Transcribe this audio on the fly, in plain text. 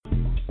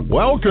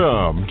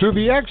Welcome to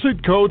the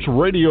Exit Coach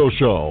Radio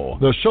Show,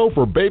 the show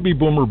for baby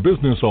boomer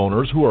business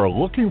owners who are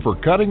looking for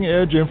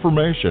cutting-edge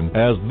information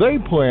as they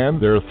plan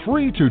their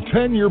 3 to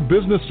 10-year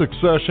business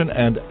succession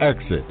and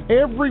exit.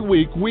 Every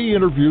week, we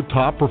interview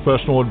top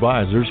professional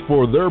advisors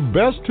for their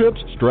best tips,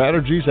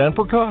 strategies, and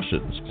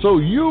precautions, so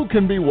you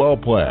can be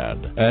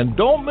well-planned. And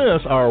don't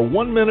miss our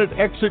 1-minute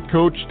Exit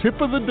Coach tip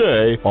of the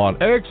day on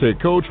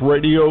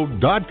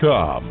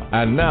ExitCoachRadio.com.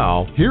 And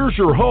now, here's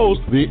your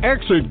host, the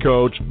Exit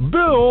Coach,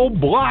 Bill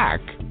Black.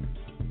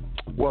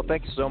 Well,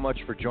 thanks so much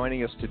for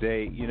joining us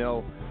today. You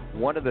know,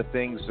 one of the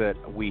things that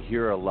we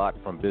hear a lot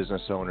from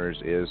business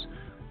owners is,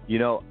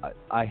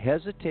 I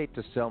hesitate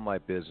to sell my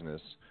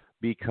business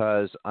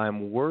because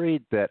I'm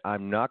worried that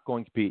I'm not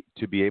going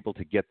to be able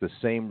to get the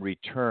same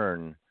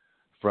return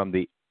from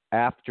the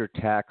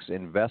after-tax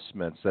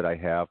investments that I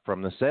have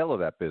from the sale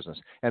of that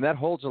business. And that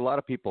holds a lot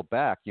of people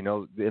back.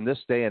 In this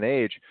day and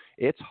age,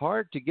 it's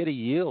hard to get a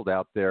yield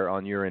out there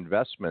on your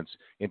investments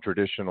in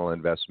traditional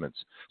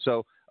investments.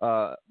 So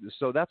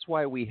that's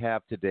why we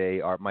have today,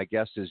 my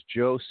guest is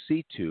Joe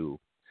Situ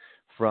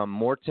from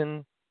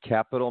Morton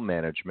Capital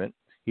Management.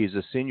 He's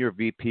a senior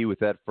VP with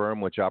that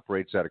firm, which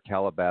operates out of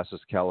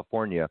Calabasas,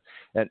 California.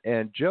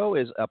 And Joe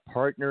is a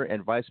partner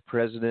and vice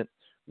president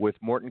with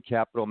Morton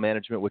Capital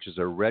Management, which is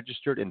a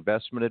registered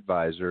investment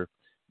advisor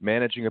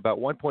managing about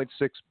 $1.6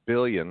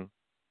 billion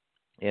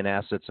in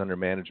assets under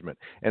management.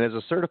 And as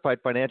a certified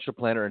financial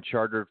planner and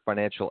chartered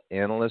financial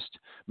analyst,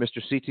 Mr.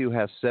 Situ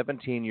has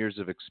 17 years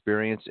of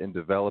experience in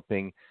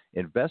developing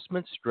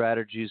investment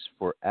strategies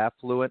for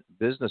affluent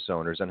business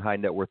owners and high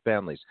net worth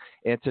families.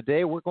 And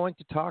today we're going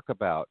to talk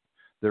about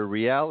the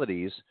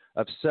realities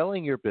of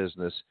selling your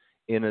business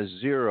in a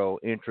zero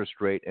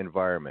interest rate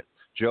environment.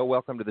 Joe,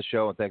 welcome to the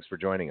show, and thanks for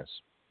joining us.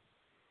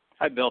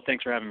 Hi, Bill.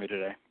 Thanks for having me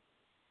today.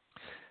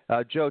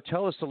 Joe,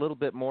 tell us a little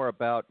bit more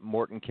about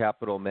Morton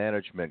Capital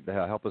Management.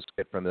 Help us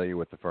get familiar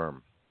with the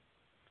firm.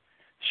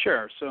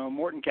 Sure. So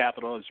Morton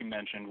Capital, as you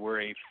mentioned,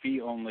 we're a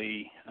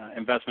fee-only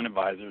investment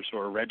advisor, so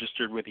we're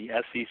registered with the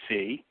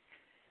SEC.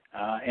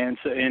 And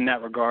so in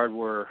that regard,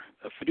 we're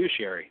a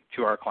fiduciary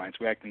to our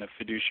clients. We act in a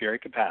fiduciary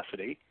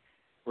capacity.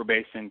 We're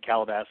based in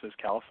Calabasas,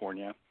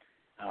 California,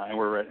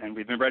 and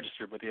we've been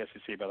registered with the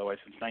SEC, by the way,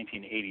 since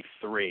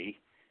 1983.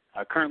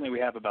 Currently, we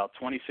have about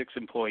 26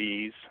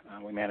 employees.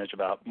 We manage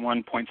about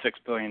 $1.6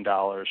 billion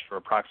for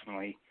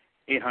approximately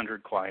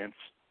 800 clients.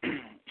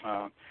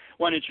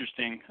 One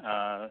interesting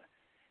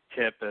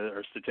tip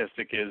or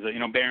statistic is that,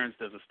 Barron's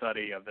does a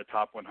study of the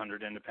top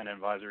 100 independent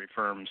advisory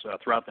firms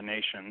throughout the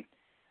nation.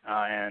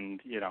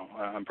 And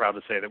I'm proud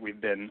to say that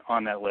we've been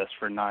on that list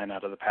for 9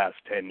 out of the past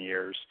 10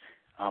 years.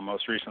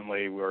 Most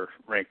recently, we're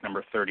ranked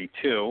number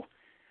 32.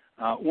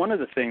 One of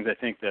the things I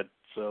think that's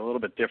a little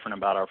bit different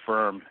about our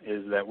firm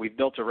is that we've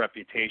built a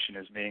reputation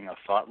as being a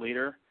thought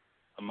leader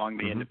among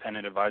the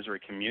independent advisory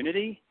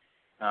community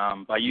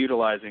by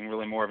utilizing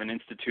really more of an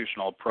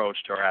institutional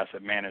approach to our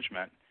asset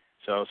management.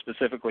 So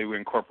specifically, we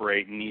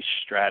incorporate niche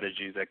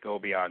strategies that go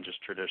beyond just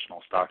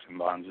traditional stocks and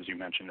bonds, as you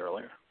mentioned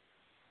earlier.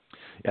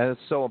 Yeah,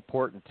 it's so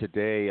important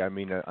today. I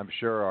mean, I'm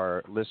sure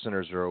our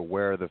listeners are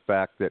aware of the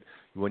fact that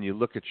when you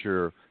look at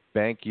your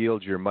bank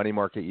yields, your money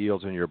market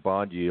yields, and your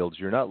bond yields,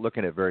 you're not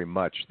looking at very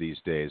much these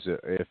days,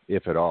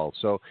 if at all.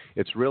 So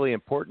it's really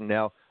important.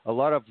 Now, a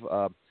lot of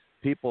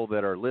people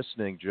that are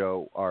listening,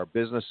 Joe, are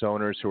business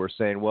owners who are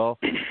saying, well,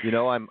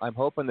 I'm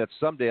hoping that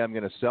someday I'm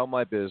going to sell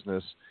my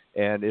business,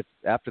 and if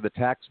after the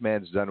tax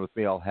man's done with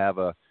me, I'll have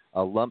a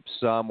lump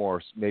sum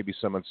or maybe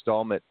some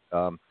installment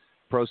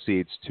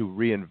proceeds to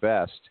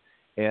reinvest.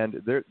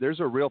 And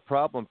there's a real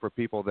problem for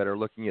people that are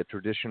looking at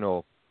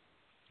traditional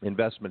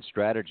investment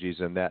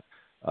strategies in that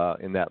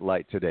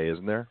light today,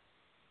 isn't there?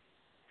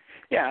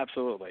 Yeah,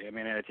 absolutely. I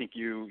mean, I think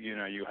you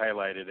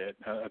highlighted it.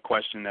 A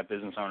question that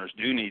business owners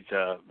do need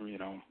to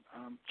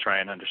try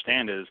and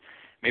understand is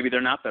maybe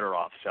they're not better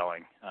off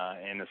selling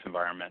in this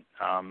environment.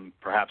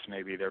 Perhaps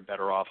maybe they're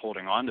better off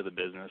holding on to the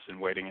business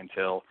and waiting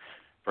until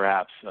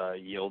perhaps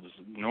yields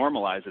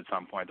normalize at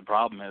some point. The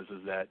problem is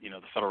that the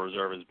Federal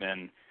Reserve has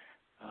been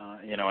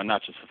and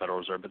not just the Federal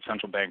Reserve, but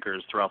central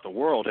bankers throughout the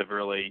world have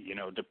really,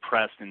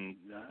 depressed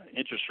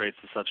interest rates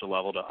to such a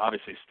level to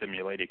obviously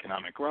stimulate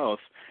economic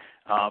growth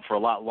for a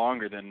lot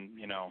longer than,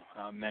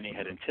 many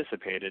had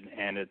anticipated.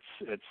 And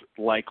it's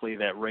likely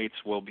that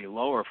rates will be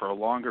lower for a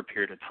longer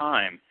period of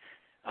time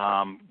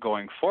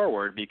going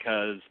forward,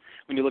 because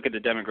when you look at the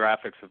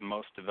demographics of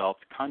most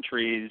developed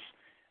countries,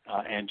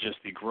 and just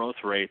the growth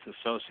rates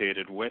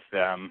associated with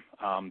them,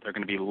 they're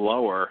going to be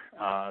lower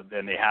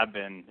than they have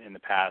been in the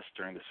past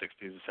during the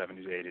 60s, the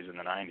 70s, 80s, and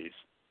the 90s.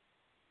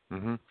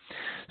 Mm-hmm.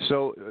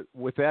 So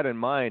with that in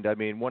mind, I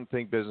mean, one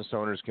thing business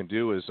owners can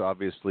do is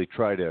obviously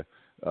try to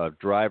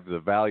drive the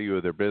value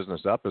of their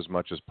business up as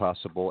much as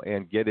possible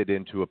and get it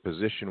into a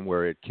position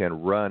where it can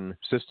run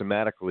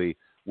systematically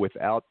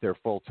without their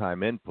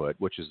full-time input,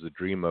 which is the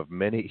dream of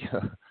many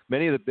of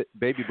the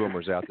baby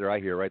boomers out there. I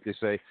hear, right? They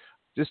say,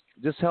 just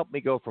help me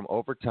go from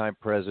overtime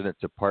president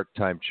to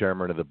part-time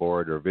chairman of the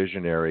board or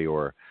visionary,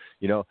 or,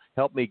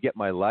 help me get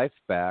my life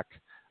back.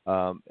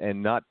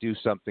 and not do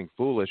something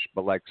foolish,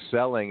 but like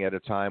selling at a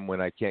time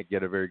when I can't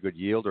get a very good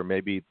yield, or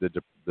maybe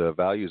the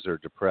values are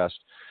depressed.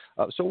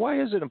 So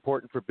why is it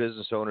important for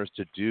business owners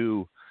to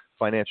do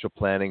financial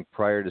planning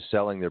prior to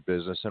selling their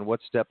business, and what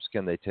steps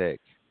can they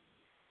take?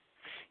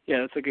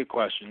 Yeah, that's a good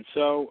question.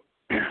 So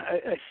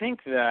I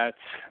think that,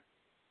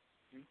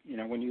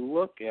 when you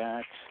look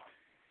at,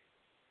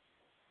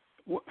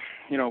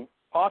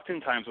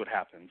 oftentimes what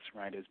happens,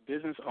 right, is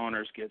business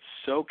owners get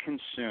so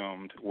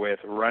consumed with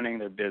running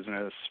their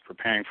business,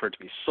 preparing for it to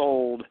be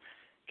sold,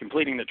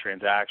 completing the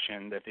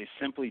transaction, that they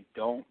simply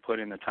don't put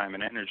in the time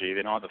and energy.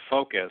 They don't have the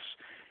focus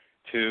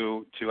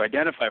to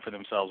identify for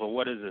themselves, well,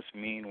 what does this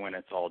mean when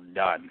it's all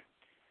done?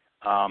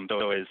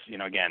 Though is,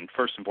 again,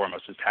 first and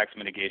foremost, is tax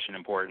mitigation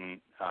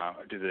important?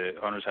 Do the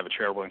owners have a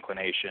charitable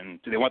inclination?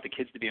 Do they want the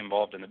kids to be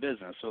involved in the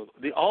business? So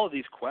all of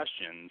these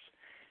questions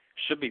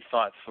should be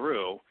thought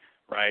through,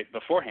 right,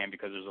 beforehand,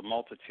 because there's a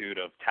multitude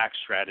of tax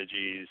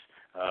strategies,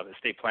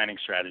 estate planning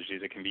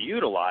strategies that can be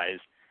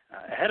utilized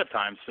ahead of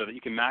time so that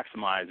you can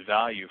maximize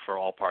value for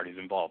all parties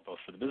involved, both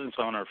for the business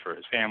owner, for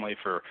his family,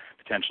 for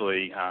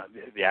potentially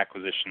the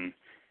acquisition,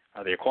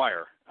 the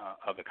acquire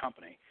of the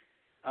company.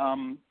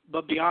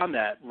 But beyond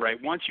that,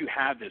 right, once you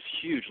have this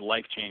huge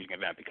life-changing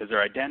event, because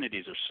their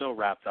identities are so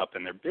wrapped up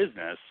in their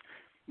business,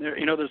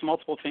 there's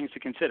multiple things to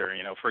consider.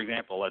 For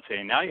example, let's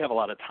say now you have a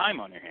lot of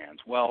time on your hands.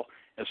 Well,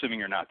 assuming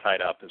you're not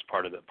tied up as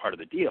part of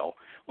the deal,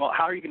 well,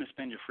 how are you going to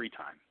spend your free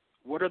time?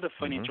 What are the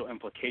financial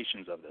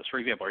implications of this? For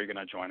example, are you going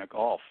to join a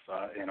golf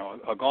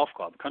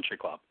club, country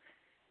club?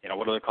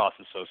 What are the costs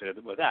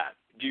associated with that?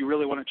 Do you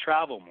really want to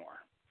travel more?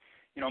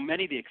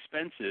 Many of the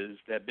expenses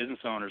that business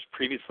owners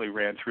previously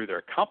ran through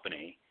their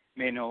company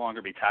may no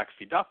longer be tax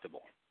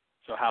deductible.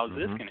 So how is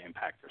this going to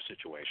impact their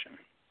situation,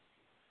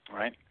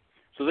 right?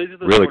 So these are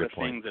the really sort of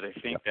things that I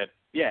think that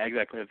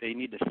they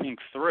need to think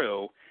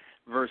through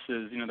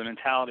versus, the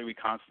mentality we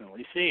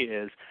constantly see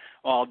is,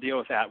 well, I'll deal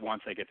with that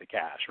once I get the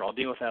cash, or I'll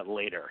deal with that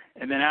later.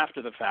 And then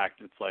after the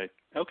fact, it's like,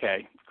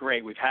 okay,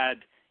 great, you've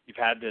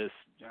had this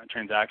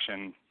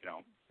transaction,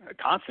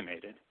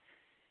 consummated.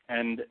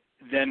 And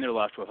then they're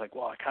left with like,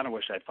 well, I kind of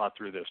wish I'd thought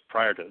through this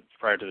prior to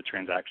the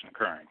transaction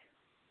occurring.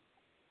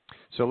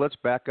 So let's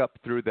back up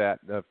through that.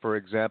 For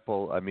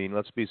example,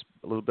 let's be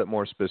a little bit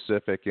more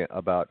specific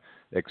about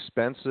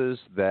expenses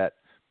that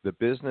the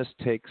business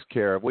takes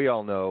care of. We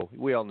all know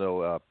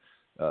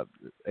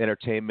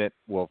entertainment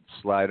will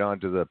slide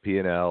onto the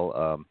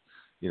P&L.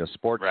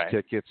 Sports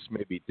tickets,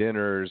 maybe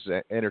dinners,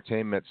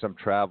 entertainment, some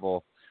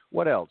travel.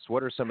 What else?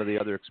 What are some of the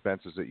other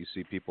expenses that you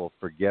see people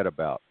forget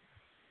about?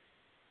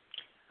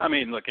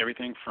 Look,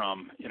 everything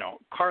from,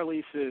 car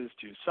leases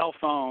to cell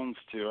phones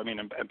to,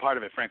 and part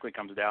of it, frankly,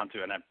 comes down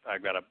to, and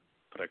I've got to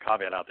put a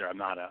caveat out there, I'm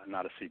not a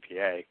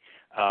CPA,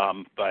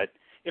 but,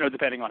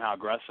 depending on how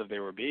aggressive they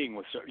were being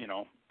with,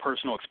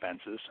 personal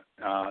expenses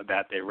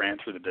that they ran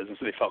through the business,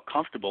 they felt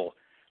comfortable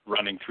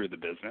running through the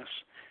business.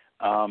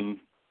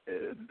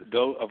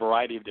 Though a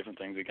variety of different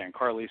things, again,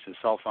 car leases,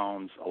 cell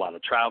phones, a lot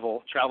of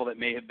travel that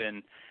may have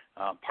been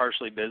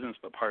partially business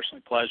but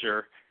partially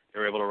pleasure, they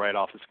were able to write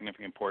off a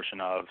significant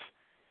portion of.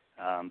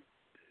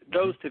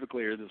 Those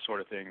typically are the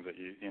sort of things that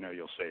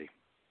you'll see.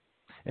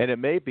 And it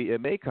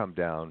may come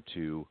down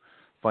to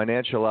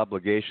financial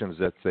obligations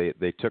that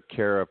they took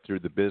care of through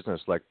the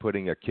business, like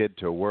putting a kid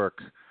to work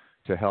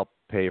to help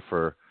pay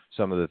for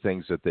some of the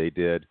things that they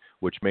did,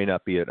 which may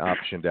not be an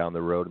option down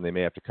the road, and they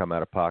may have to come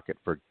out of pocket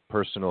for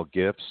personal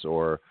gifts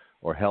or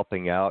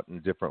helping out in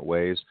different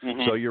ways.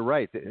 So you're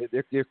right.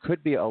 There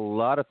could be a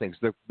lot of things.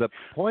 The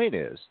point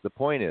is,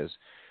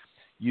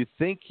 you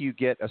think you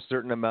get a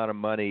certain amount of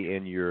money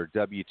in your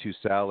W-2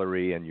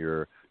 salary and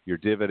your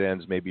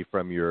dividends, maybe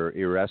from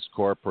your S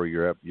corp or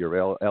your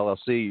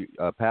LLC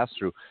pass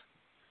through,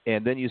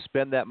 and then you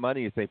spend that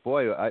money. You think,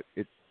 boy,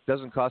 it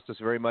doesn't cost us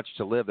very much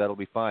to live. That'll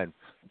be fine.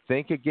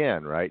 Think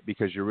again, right?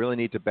 Because you really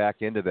need to back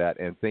into that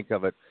and think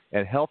of it,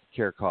 and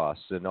healthcare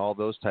costs and all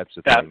those types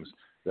of things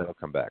that'll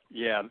come back.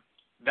 Yeah,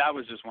 that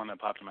was just one that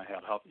popped in my head.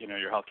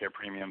 Your healthcare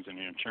premiums and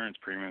your insurance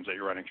premiums that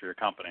you're running through your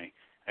company.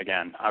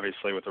 Again,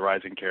 obviously, with the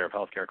rising care of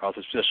healthcare costs,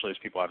 especially as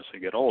people obviously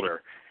get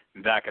older,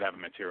 that could have a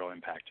material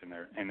impact in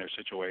their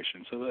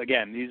situation. So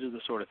again, these are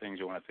the sort of things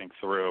you want to think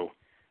through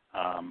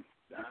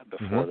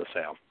before the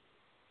sale.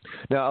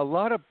 Now, a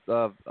lot of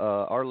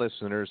our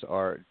listeners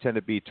tend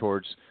to be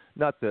towards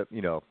not the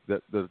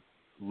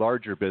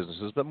larger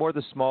businesses, but more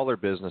the smaller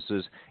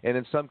businesses. And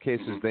in some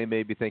cases, they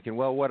may be thinking,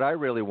 well, what I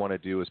really want to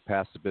do is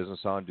pass the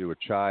business on to a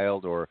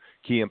child or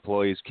key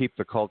employees, keep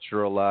the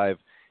culture alive,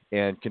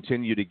 and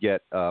continue to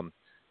get some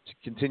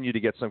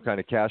kind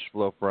of cash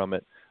flow from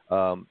it.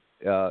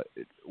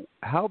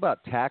 How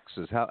about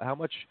taxes? How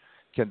much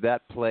can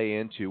that play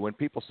into when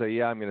people say,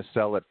 yeah, I'm going to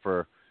sell it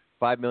for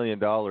 $5 million,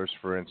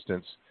 for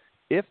instance?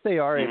 If they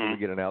are able to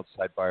get an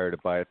outside buyer to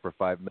buy it for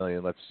 $5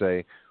 million, let's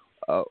say,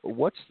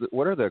 what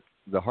are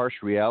the harsh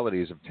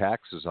realities of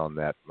taxes on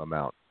that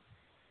amount?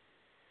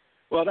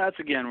 Well, that's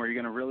again where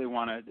you're going to really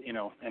want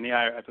to, and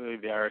I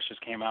believe the IRS just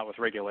came out with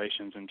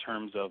regulations in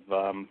terms of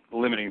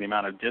limiting the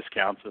amount of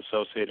discounts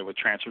associated with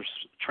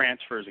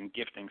transfers and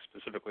gifting,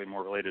 specifically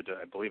more related to,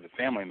 I believe, the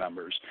family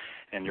members.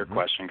 And your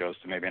question goes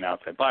to maybe an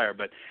outside buyer.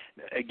 But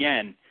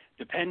again,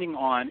 depending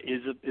on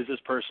is this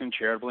person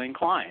charitably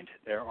inclined,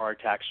 there are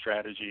tax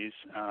strategies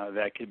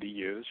that could be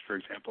used. For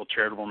example,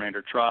 charitable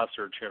remainder trust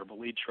or charitable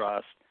lead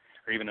trust,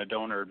 or even a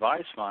donor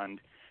advised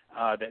fund.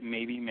 That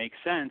maybe makes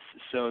sense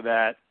so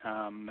that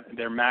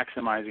they're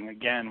maximizing,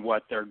 again,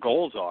 what their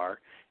goals are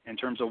in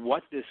terms of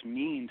what this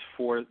means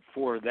for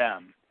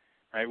them,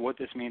 right? What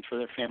this means for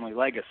their family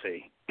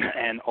legacy,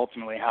 and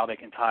ultimately how they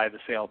can tie the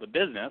sale of the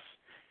business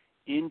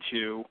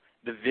into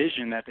the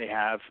vision that they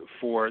have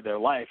for their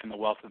life and the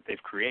wealth that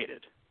they've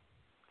created.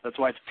 That's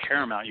why it's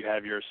paramount you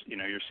have your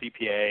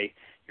CPA,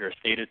 your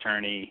estate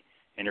attorney,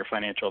 and your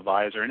financial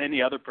advisor, and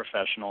any other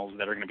professionals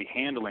that are going to be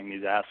handling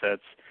these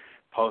assets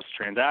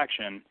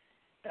post-transaction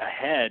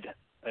ahead.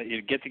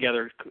 You get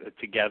together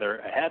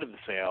ahead of the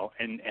sale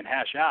and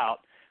hash out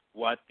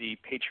what the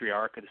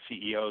patriarch or the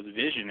CEO's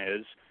vision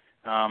is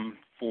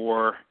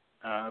for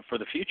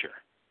the future.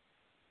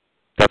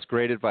 That's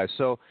great advice.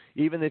 So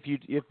even if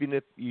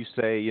you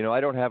say, I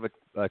don't have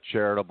a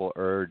charitable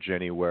urge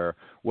anywhere,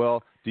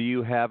 well, do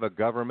you have a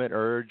government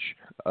urge?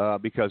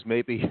 Because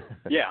maybe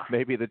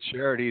maybe the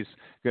charity's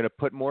going to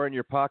put more in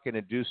your pocket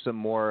and do some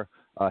more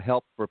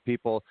help for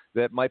people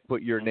that might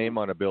put your name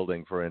on a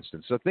building, for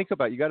instance. So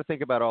you got to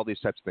think about all these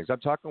types of things. I'm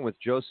talking with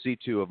Joe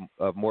Citu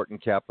of Morton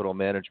Capital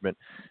Management.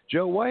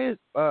 Joe, why is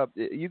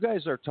you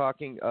guys are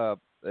talking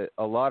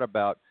a lot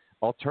about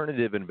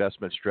alternative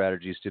investment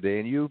strategies today,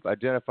 and you've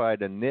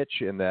identified a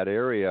niche in that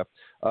area.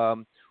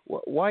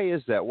 Why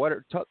is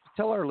that?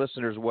 Tell our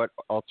listeners what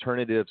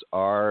alternatives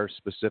are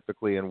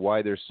specifically and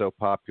why they're so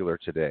popular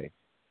today.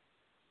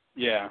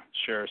 Yeah,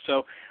 sure.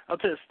 So I'll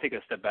just take a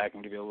step back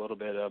and give you a little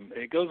bit.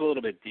 It goes a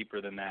little bit deeper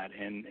than that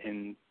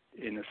in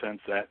the sense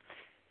that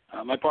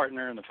my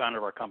partner and the founder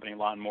of our company,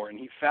 Lon Morton,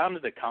 he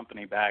founded the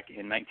company back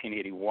in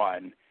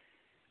 1981.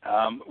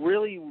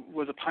 Really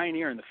was a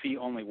pioneer in the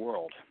fee-only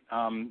world.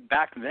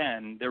 Back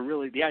then,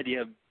 the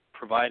idea of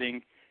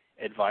providing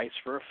advice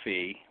for a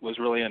fee was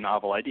really a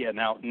novel idea.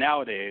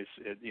 Nowadays,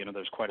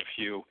 there's quite a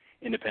few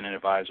independent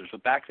advisors,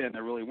 but back then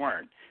there really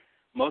weren't.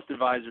 Most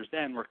advisors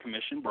then were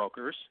commission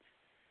brokers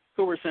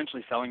who were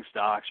essentially selling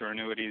stocks or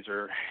annuities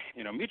or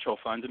mutual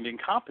funds and being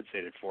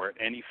compensated for it.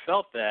 And he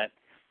felt that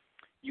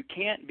you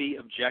can't be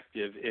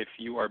objective if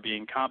you are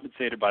being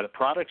compensated by the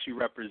products you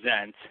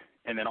represent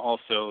and then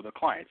also the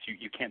clients.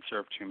 You can't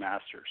serve two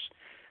masters.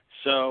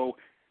 So,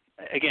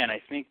 again,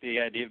 I think the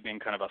idea of being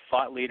kind of a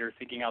thought leader,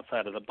 thinking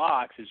outside of the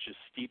box, is just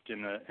steeped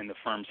in the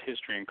firm's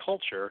history and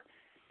culture.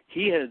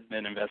 He has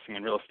been investing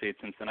in real estate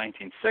since the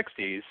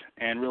 1960s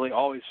and really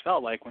always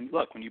felt like when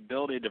you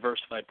build a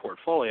diversified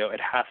portfolio, it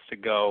has to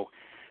go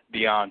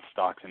beyond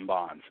stocks and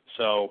bonds.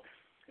 So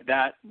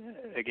that's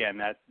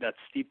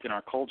steeped in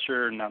our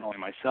culture, not only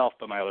myself,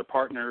 but my other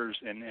partners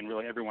and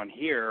really everyone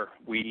here.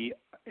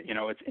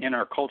 It's in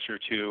our culture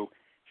to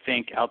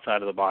think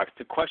outside of the box,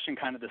 to question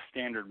kind of the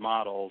standard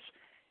models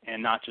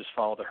and not just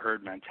follow the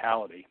herd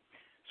mentality.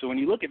 So when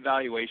you look at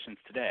valuations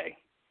today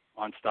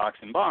on stocks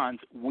and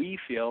bonds, we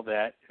feel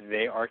that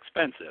they are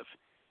expensive.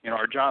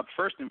 Our job,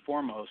 first and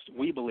foremost,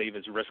 we believe,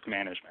 is risk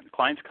management.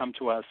 Clients come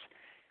to us,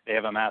 they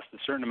have amassed a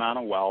certain amount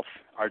of wealth.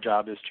 Our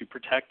job is to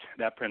protect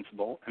that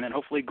principal and then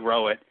hopefully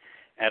grow it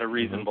at a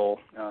reasonable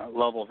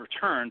level of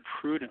return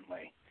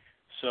prudently.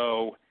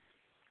 So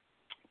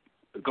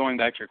going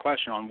back to your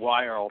question on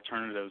why are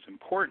alternatives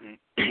important,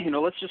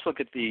 let's just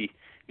look at the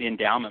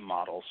endowment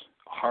models,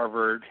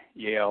 Harvard,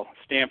 Yale,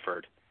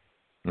 Stanford.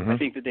 I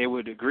think that they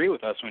would agree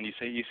with us when you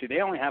see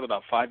they only have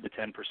about 5 to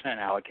 10%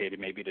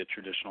 allocated maybe to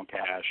traditional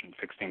cash and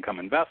fixed income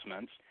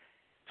investments,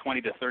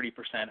 20 to 30%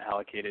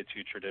 allocated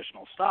to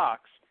traditional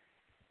stocks.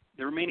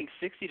 The remaining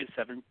 60 to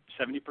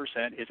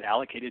 70% is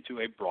allocated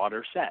to a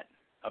broader set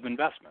of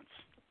investments,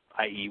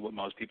 i.e. what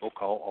most people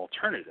call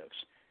alternatives.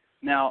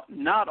 Now,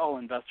 not all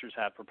investors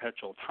have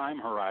perpetual time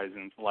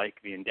horizons like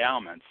the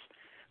endowments,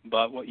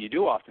 but what you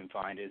do often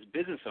find is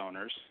business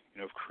owners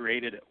have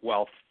created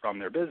wealth from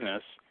their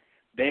business.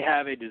 They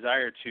have a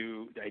desire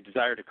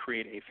to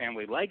create a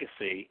family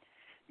legacy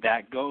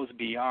that goes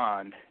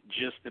beyond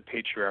just the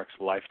patriarch's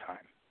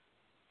lifetime.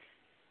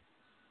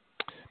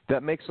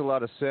 That makes a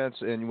lot of sense.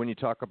 And when you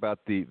talk about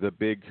the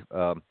big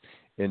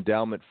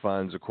endowment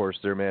funds, of course,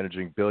 they're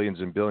managing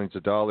billions and billions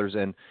of dollars.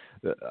 And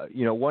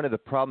one of the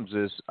problems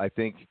is, I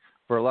think,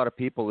 for a lot of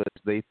people,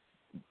 is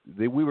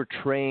we were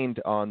trained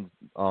on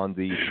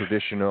the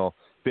traditional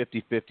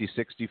 50-50,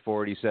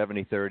 60-40,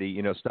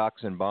 70-30,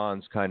 stocks and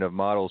bonds kind of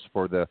models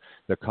for the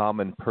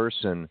common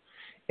person.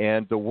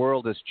 And the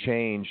world has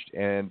changed.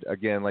 And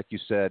again, like you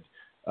said,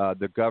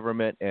 the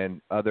government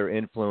and other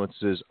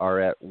influences are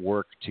at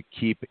work to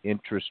keep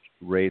interest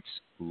rates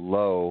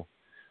low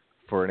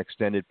for an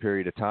extended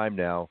period of time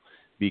now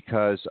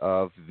because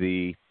of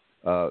the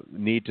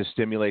need to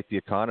stimulate the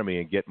economy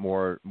and get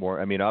more.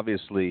 I mean,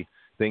 obviously,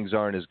 things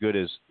aren't as good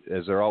as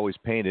they're always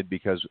painted,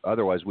 because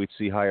otherwise we'd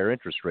see higher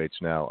interest rates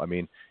now. I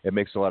mean, it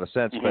makes a lot of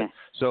sense. Mm-hmm.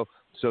 But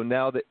so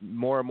now that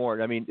more and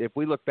more, I mean, if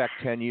we look back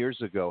 10 years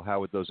ago,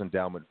 how would those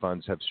endowment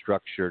funds have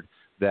structured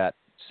that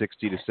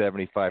 60 to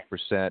 75%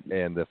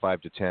 and the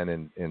 5 to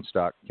 10 in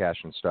stock, cash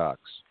and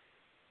stocks?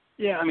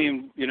 Yeah, I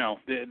mean,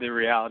 the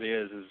reality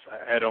is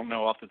I don't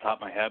know off the top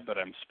of my head, but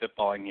I'm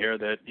spitballing here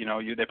that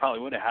they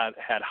probably would have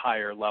had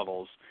higher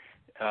levels,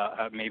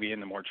 maybe in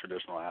the more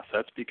traditional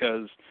assets,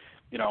 because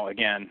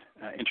again,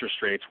 interest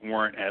rates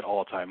weren't at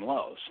all-time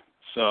lows.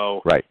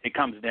 So right. It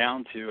comes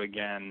down to,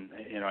 again,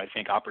 I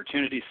think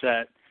opportunity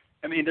set.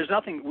 I mean, there's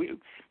nothing.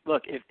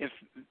 Look, if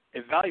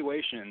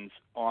valuations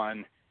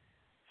on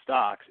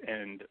stocks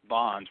and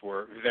bonds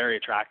were very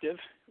attractive,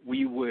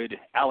 we would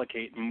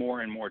allocate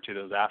more and more to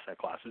those asset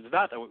classes. It's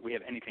not that we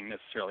have anything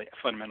necessarily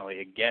fundamentally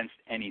against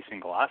any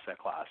single asset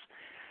class.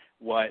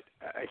 What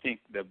I think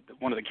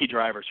one of the key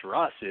drivers for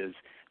us is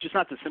just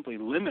not to simply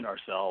limit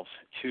ourselves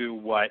to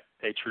what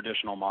a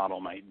traditional model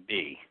might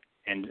be.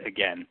 And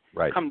again,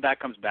 right. That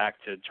comes back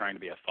to trying to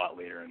be a thought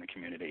leader in the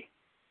community.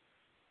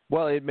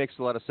 Well, it makes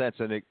a lot of sense,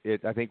 and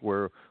I think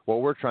what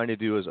we're trying to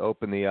do is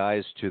open the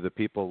eyes to the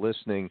people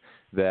listening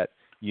that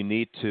you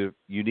need to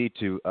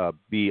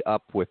be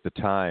up with the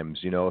times.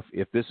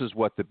 If this is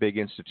what the big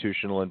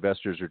institutional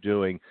investors are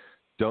doing,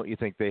 don't you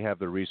think they have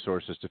the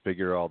resources to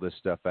figure all this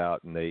stuff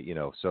out? And they,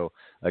 so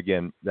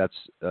again,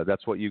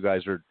 that's what you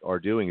guys are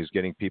doing, is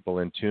getting people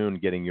in tune,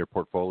 getting your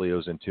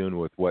portfolios in tune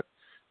with what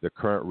the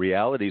current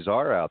realities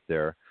are out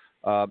there.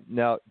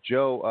 Now,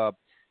 Joe,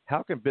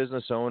 how can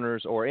business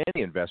owners or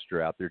any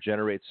investor out there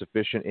generate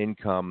sufficient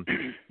income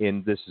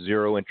in this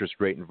zero interest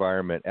rate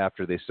environment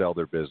after they sell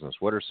their business?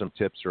 What are some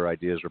tips or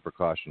ideas or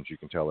precautions you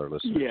can tell our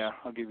listeners? Yeah,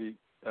 I'll give you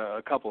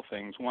a couple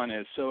things. One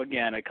is, so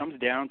again, it comes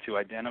down to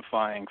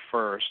identifying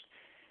first,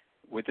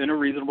 within a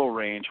reasonable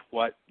range,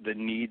 what the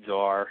needs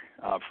are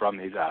from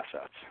these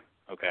assets.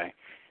 Okay,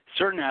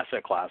 certain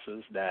asset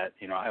classes that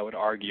I would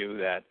argue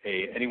that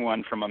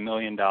anyone from $1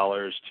 million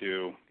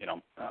to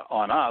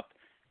on up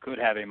could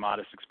have a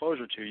modest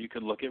exposure to. You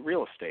could look at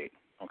real estate.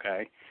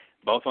 Okay,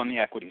 both on the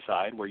equity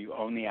side, where you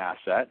own the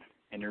asset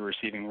and you're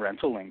receiving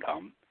rental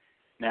income.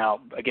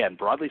 Now, again,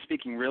 broadly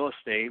speaking, real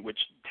estate, which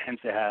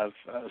tends to have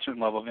a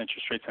certain level of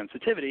interest rate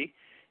sensitivity,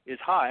 is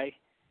high.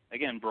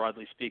 Again,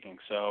 broadly speaking.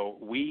 So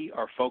we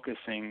are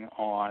focusing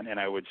on, and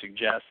I would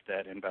suggest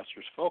that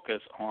investors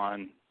focus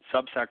on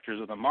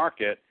subsectors of the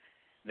market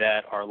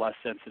that are less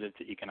sensitive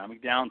to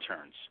economic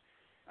downturns.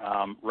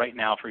 Right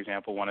now, for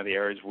example, one of the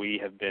areas we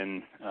have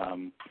been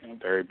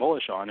very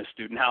bullish on is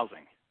student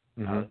housing.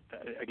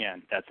 Mm-hmm.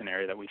 Again, that's an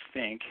area that we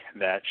think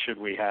that should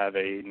we have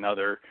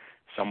another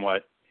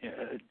somewhat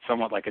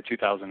like a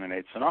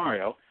 2008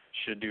 scenario,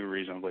 should do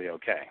reasonably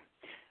okay.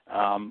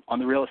 On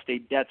the real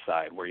estate debt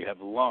side, where you have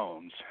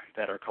loans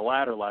that are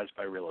collateralized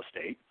by real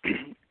estate,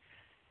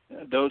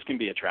 those can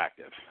be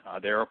attractive.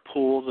 There are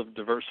pools of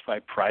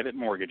diversified private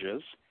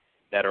mortgages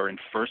that are in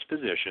first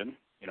position.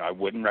 I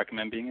wouldn't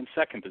recommend being in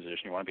second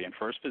position. You want to be in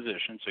first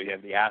position, so you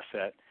have the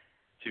asset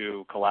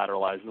to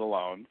collateralize the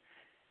loan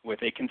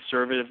with a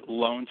conservative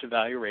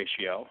loan-to-value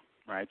ratio,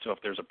 right? So if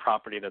there's a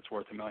property that's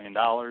worth $1 million,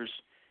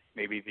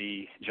 maybe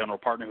the general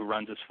partner who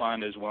runs this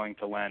fund is willing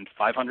to lend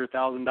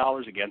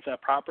 $500,000 against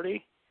that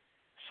property,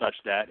 such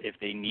that if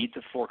they need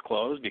to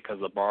foreclose because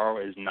the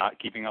borrower is not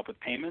keeping up with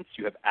payments,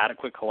 you have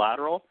adequate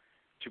collateral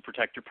to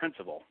protect your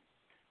principal.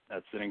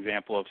 That's an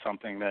example of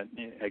something that,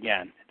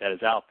 again, that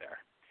is out there.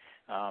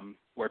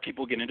 Where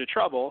people get into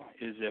trouble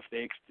is if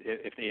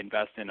they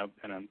invest in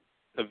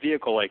a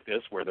vehicle like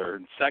this, where they're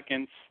in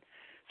second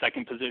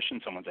position,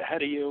 someone's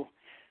ahead of you,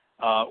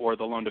 or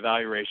the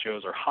loan-to-value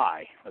ratios are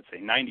high, let's say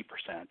 90%,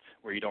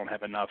 where you don't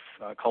have enough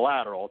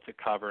collateral to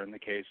cover in the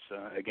case,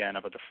 again,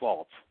 of a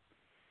default.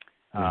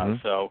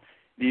 So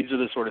these are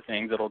the sort of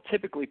things that will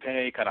typically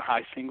pay kind of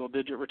high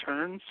single-digit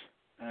returns,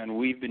 and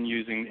we've been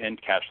using,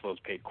 and cash flows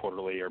paid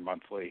quarterly or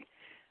monthly.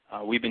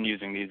 We've been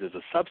using these as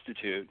a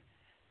substitute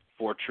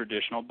for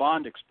traditional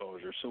bond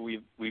exposure. So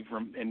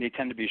and they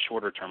tend to be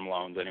shorter-term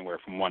loans, anywhere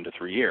from 1 to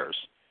 3 years.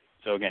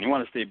 So again, you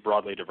want to stay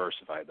broadly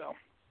diversified, though.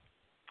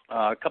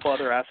 A couple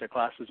other asset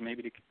classes,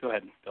 maybe. Go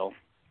ahead, Bill.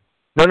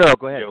 No,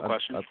 go ahead. Do you have a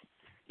question?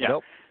 Yeah.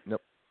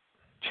 Nope.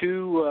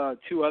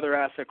 Two other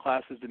asset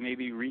classes that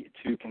maybe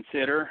to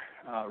consider.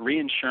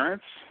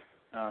 Reinsurance.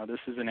 This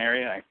is an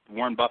area,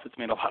 Warren Buffett's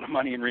made a lot of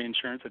money in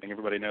reinsurance. I think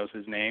everybody knows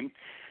his name.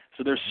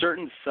 So there's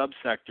certain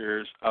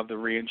subsectors of the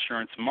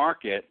reinsurance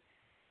market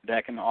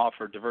that can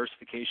offer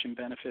diversification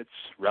benefits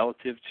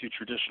relative to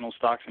traditional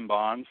stocks and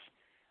bonds.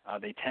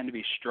 They tend to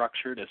be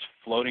structured as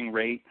floating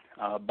rate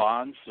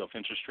bonds, so if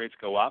interest rates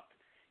go up,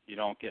 you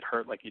don't get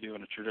hurt like you do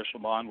in a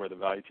traditional bond where the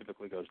value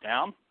typically goes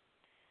down.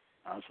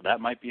 So that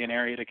might be an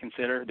area to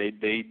consider.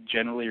 They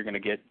generally are going to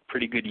get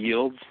pretty good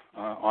yields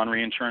on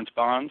reinsurance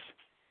bonds.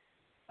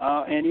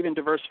 And even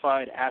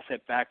diversified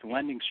asset-backed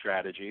lending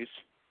strategies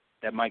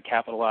that might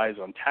capitalize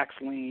on tax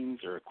liens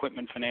or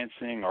equipment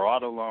financing or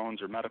auto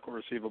loans or medical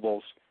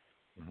receivables.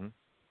 Mm-hmm.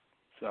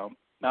 So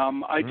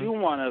I do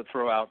want to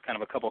throw out kind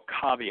of a couple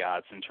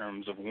caveats in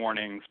terms of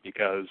warnings,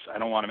 because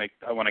I want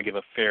to give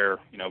a fair,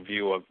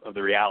 view of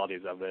the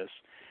realities of this.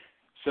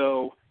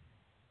 So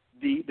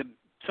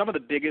some of the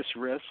biggest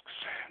risks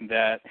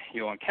that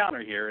you'll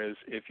encounter here is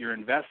if you're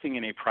investing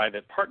in a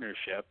private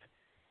partnership,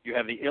 you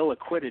have the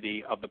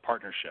illiquidity of the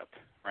partnership,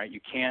 right?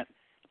 You can't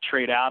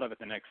trade out of it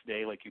the next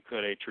day like you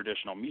could a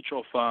traditional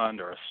mutual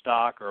fund or a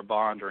stock or a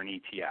bond or an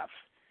ETF.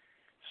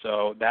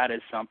 So that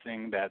is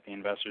something that the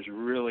investors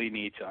really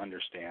need to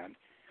understand.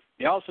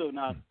 They also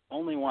not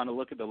only want to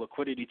look at the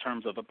liquidity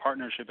terms of the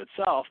partnership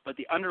itself, but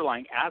the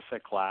underlying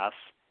asset class,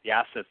 the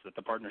assets that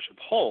the partnership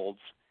holds.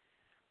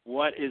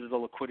 What is the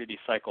liquidity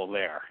cycle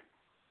there?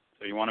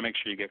 So you want to make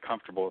sure you get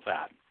comfortable with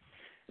that.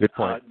 Good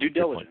point. Due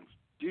diligence.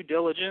 Due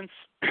diligence,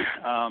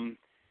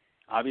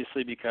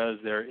 obviously, because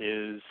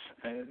there's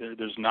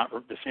not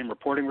the same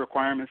reporting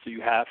requirements that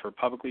you have for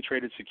publicly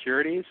traded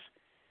securities.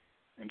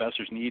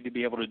 Investors need to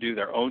be able to do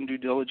their own due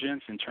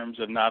diligence in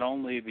terms of not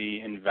only the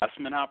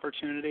investment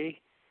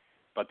opportunity,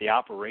 but the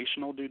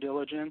operational due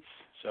diligence.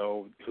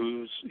 So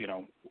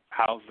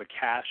how's the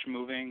cash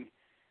moving?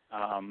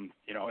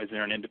 Is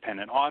there an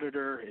independent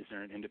auditor? Is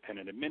there an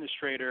independent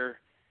administrator?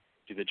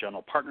 Do the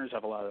general partners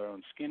have a lot of their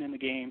own skin in the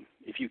game?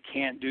 If you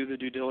can't do the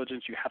due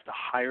diligence, you have to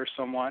hire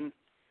someone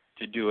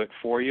to do it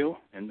for you,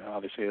 and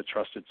obviously a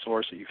trusted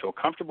source that you feel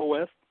comfortable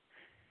with.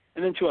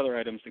 And then two other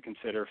items to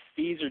consider.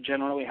 Fees are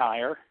generally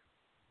higher,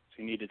 so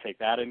you need to take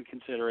that into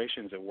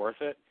consideration. Is it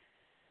worth it?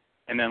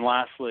 And then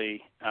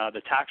lastly,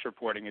 the tax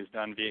reporting is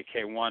done via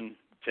K-1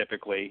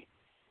 typically,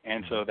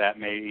 and so that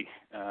may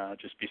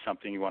just be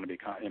something you want to be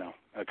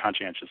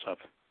conscientious of.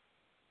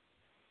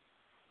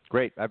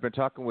 Great. I've been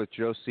talking with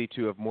Joe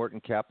Citu of Morton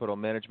Capital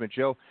Management.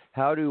 Joe,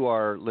 how do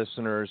our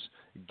listeners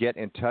get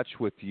in touch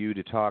with you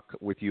to talk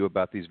with you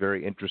about these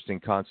very interesting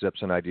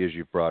concepts and ideas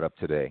you've brought up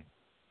today?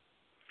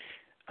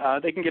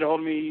 They can get a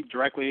hold of me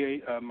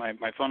directly.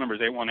 My phone number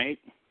is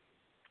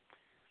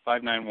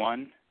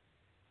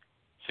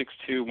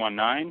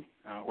 818-591-6219,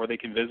 or they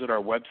can visit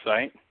our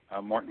website,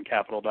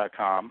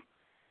 mortoncapital.com,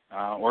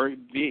 or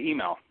via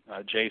email,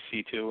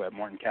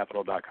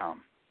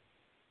 jc2@mortoncapital.com.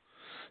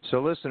 So,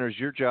 listeners,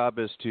 your job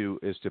is to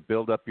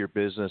build up your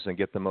business and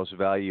get the most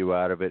value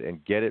out of it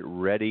and get it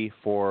ready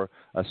for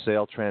a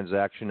sale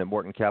transaction. At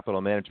Morton Capital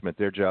Management,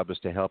 their job is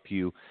to help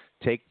you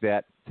take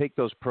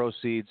those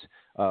proceeds,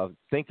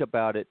 think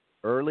about it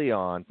early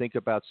on, think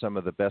about some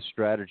of the best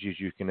strategies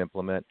you can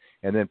implement,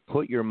 and then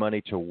put your money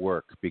to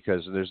work,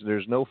 because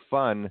there's no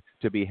fun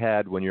to be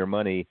had when your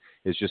money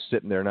is just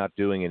sitting there not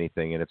doing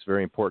anything. And it's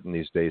very important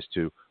these days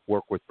to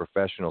work with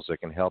professionals that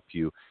can help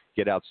you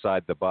get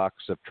outside the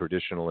box of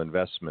traditional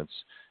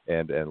investments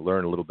and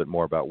learn a little bit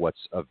more about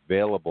what's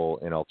available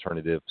in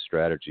alternative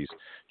strategies.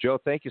 Joe,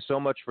 thank you so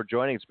much for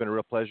joining. It's been a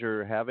real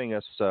pleasure having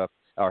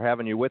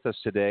you with us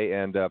today,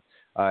 and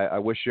I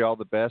wish you all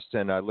the best,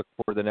 and I look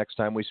forward to the next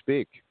time we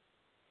speak.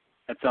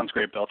 That sounds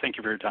great, Bill. Thank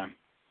you for your time.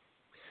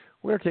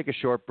 We're going to take a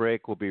short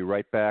break. We'll be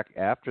right back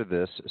after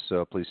this,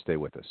 so please stay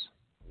with us.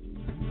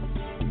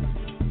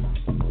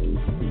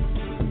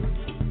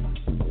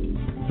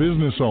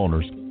 Business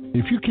owners,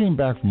 if you came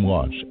back from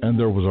lunch and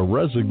there was a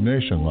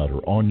resignation letter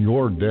on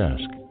your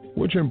desk,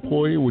 which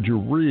employee would you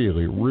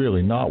really,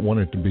 really not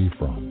want it to be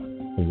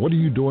from? What are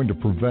you doing to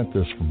prevent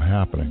this from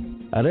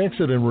happening? At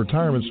Exit and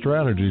Retirement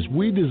Strategies,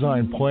 we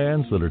design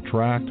plans that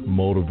attract,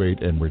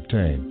 motivate, and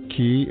retain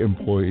key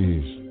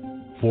employees.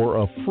 For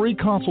a free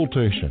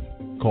consultation,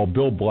 call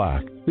Bill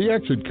Black, the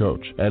Exit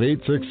Coach, at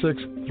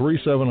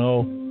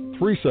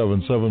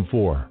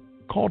 866-370-3774.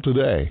 Call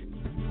today.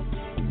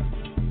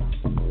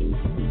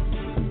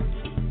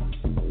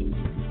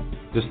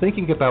 Does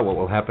thinking about what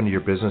will happen to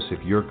your business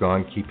if you're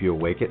gone keep you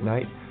awake at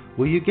night?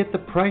 Will you get the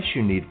price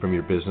you need from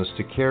your business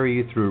to carry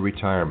you through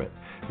retirement?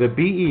 The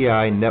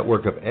BEI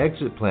Network of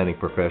Exit Planning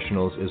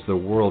Professionals is the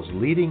world's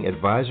leading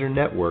advisor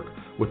network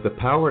with the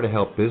power to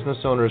help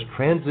business owners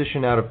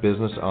transition out of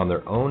business on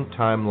their own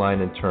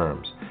timeline and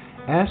terms.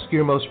 Ask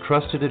your most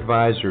trusted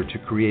advisor to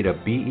create a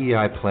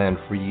BEI plan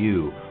for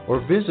you, or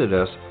visit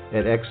us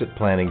at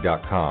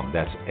exitplanning.com.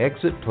 That's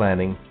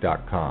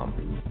exitplanning.com.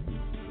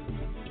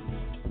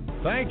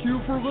 Thank you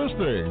for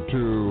listening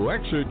to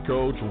Exit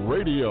Coach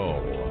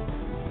Radio.